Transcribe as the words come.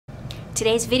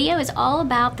Today's video is all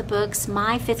about the books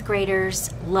my fifth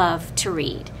graders love to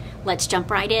read. Let's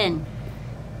jump right in.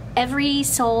 Every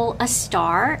Soul a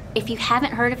Star. If you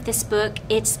haven't heard of this book,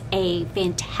 it's a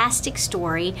fantastic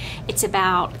story. It's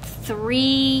about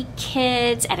 3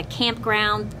 kids at a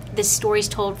campground. This story's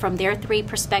told from their 3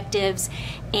 perspectives,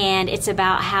 and it's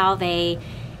about how the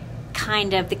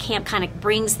camp kind of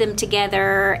brings them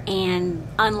together and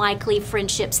unlikely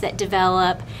friendships that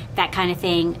develop, that kind of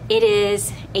thing. It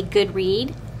is a good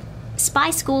read. Spy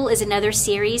School is another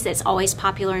series that's always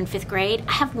popular in 5th grade.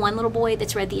 I have one little boy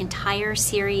that's read the entire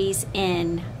series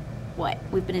in,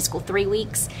 we've been in school 3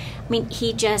 weeks. I mean,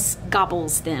 he just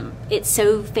gobbles them. It's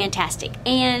so fantastic.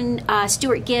 And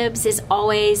Stuart Gibbs is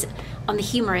always on the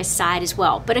humorous side as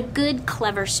well, but a good,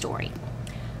 clever story.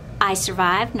 I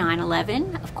Survived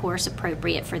 9/11, of course,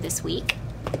 appropriate for this week.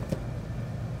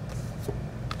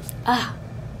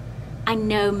 I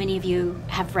know many of you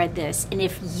have read this, and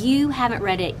if you haven't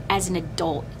read it as an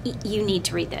adult, you need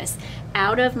to read this.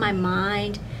 Out of My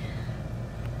Mind,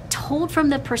 told from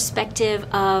the perspective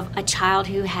of a child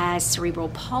who has cerebral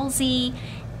palsy,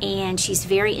 and she's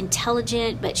very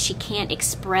intelligent, but she can't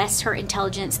express her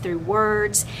intelligence through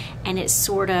words, and it's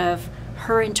sort of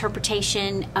her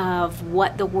interpretation of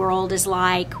what the world is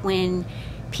like when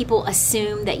people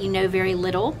assume that you know very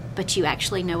little, but you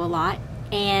actually know a lot.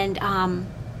 And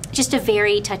just a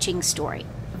very touching story,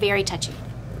 very touching.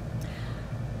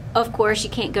 Of course, you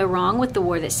can't go wrong with The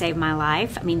War That Saved My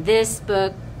Life. I mean, this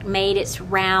book made its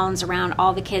rounds around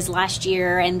all the kids last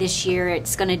year, and this year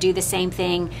it's going to do the same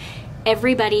thing.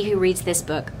 Everybody who reads this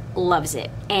book loves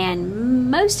it, and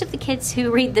most of the kids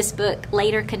who read this book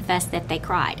later confess that they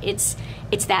cried. It's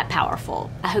that powerful.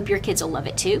 I hope your kids will love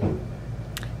it too.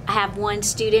 I have one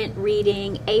student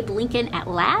reading Abe Lincoln at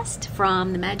Last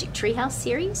from the Magic Treehouse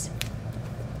series.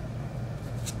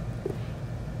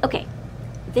 Okay,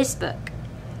 this book.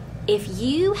 If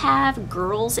you have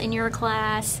girls in your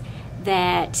class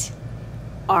that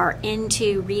are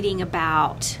into reading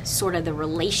about sort of the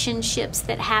relationships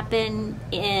that happen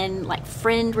in, like,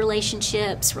 friend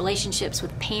relationships, relationships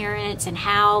with parents, and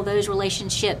how those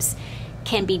relationships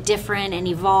can be different and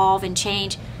evolve and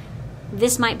change,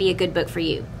 this might be a good book for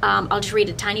you. I'll just read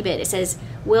a tiny bit. It says,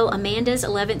 will Amanda's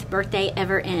 11th birthday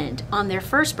ever end? On their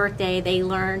 1st birthday, they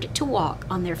learned to walk.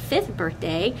 On their 5th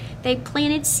birthday, they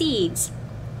planted seeds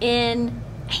in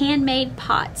handmade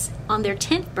pots. On their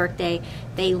 10th birthday,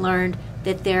 they learned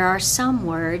that there are some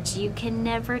words you can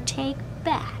never take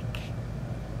back.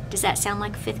 Does that sound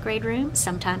like a 5th grade room?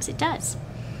 Sometimes it does.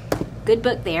 Good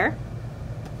book there.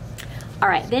 All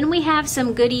right, then we have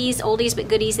some goodies, oldies but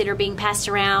goodies that are being passed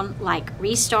around, like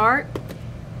Restart.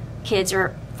 Kids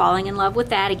are falling in love with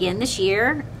that again this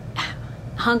year.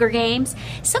 Hunger Games.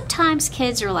 Sometimes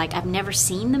kids are like, I've never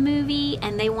seen the movie,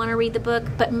 and they want to read the book,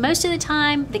 but most of the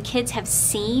time the kids have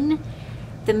seen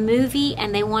the movie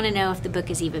and they want to know if the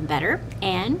book is even better,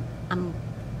 and I'm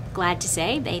glad to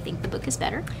say they think the book is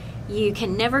better. You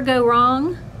can never go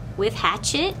wrong with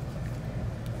Hatchet,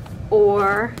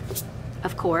 or,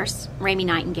 of course, Raymie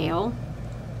Nightingale.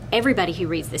 Everybody who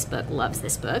reads this book loves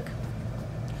this book.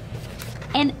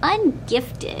 And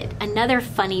Ungifted, another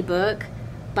funny book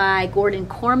by Gordon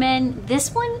Corman.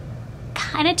 This one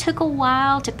kind of took a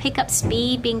while to pick up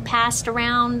speed being passed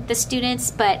around the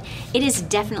students, but it is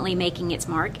definitely making its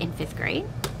mark in 5th grade.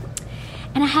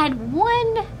 And I had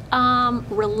one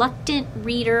reluctant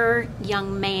reader,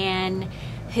 young man,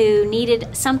 who needed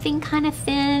something kind of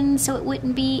thin so it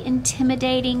wouldn't be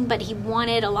intimidating, but he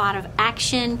wanted a lot of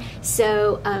action.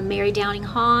 So Mary Downing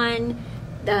Hahn,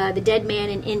 The Dead Man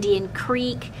in Indian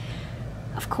Creek.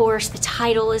 Of course, the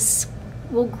title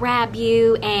will grab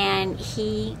you, and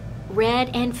he read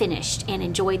and finished and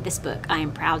enjoyed this book, I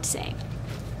am proud to say.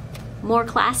 More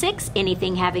classics,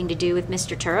 anything having to do with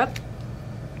Mr. Turrup.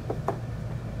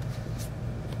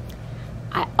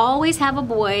 I always have a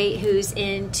boy who's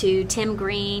into Tim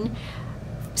Green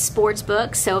sports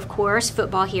books, so of course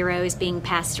Football Hero is being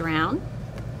passed around.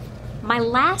 My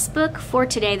last book for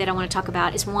today that I want to talk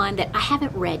about is one that I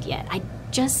haven't read yet. I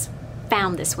just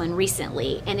found this one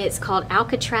recently, and it's called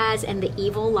Alcatraz and the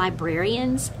Evil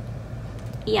Librarians.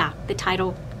 Yeah, the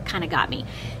title kind of got me.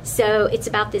 So it's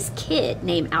about this kid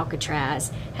named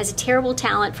Alcatraz, has a terrible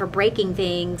talent for breaking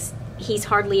things. He's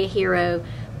hardly a hero,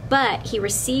 but he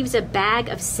receives a bag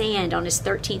of sand on his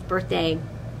 13th birthday,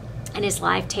 and his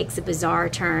life takes a bizarre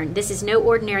turn. This is no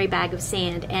ordinary bag of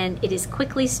sand, and it is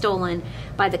quickly stolen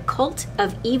by the cult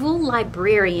of evil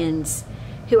librarians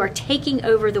who are taking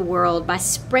over the world by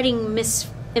spreading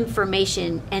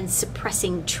misinformation and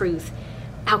suppressing truth.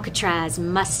 Alcatraz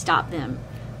must stop them.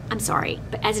 I'm sorry,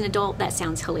 but as an adult, that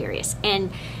sounds hilarious.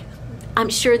 And I'm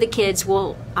sure the kids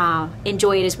will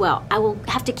enjoy it as well. I will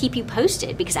have to keep you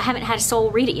posted because I haven't had a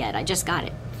soul read it yet. I just got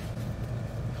it.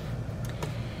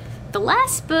 The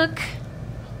last book,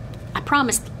 I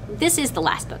promise this is the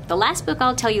last book. The last book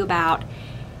I'll tell you about,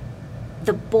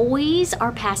 the boys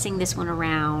are passing this one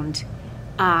around,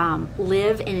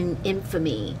 Live in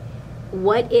Infamy.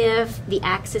 What if the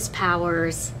Axis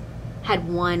powers had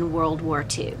won World War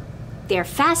II? They're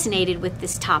fascinated with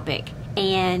this topic,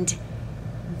 and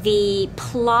the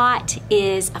plot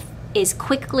is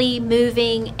quickly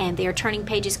moving, and they're turning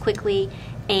pages quickly,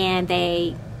 and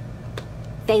they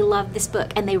love this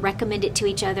book, and they recommend it to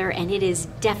each other, and it is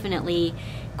definitely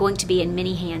going to be in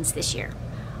many hands this year.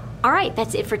 All right,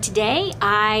 that's it for today.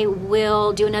 I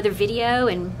will do another video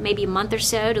in maybe a month or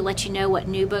so to let you know what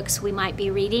new books we might be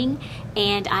reading,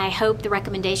 and I hope the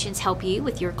recommendations help you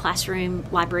with your classroom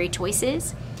library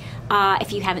choices.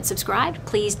 If you haven't subscribed,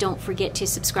 please don't forget to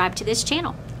subscribe to this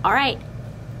channel. All right,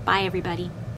 bye everybody.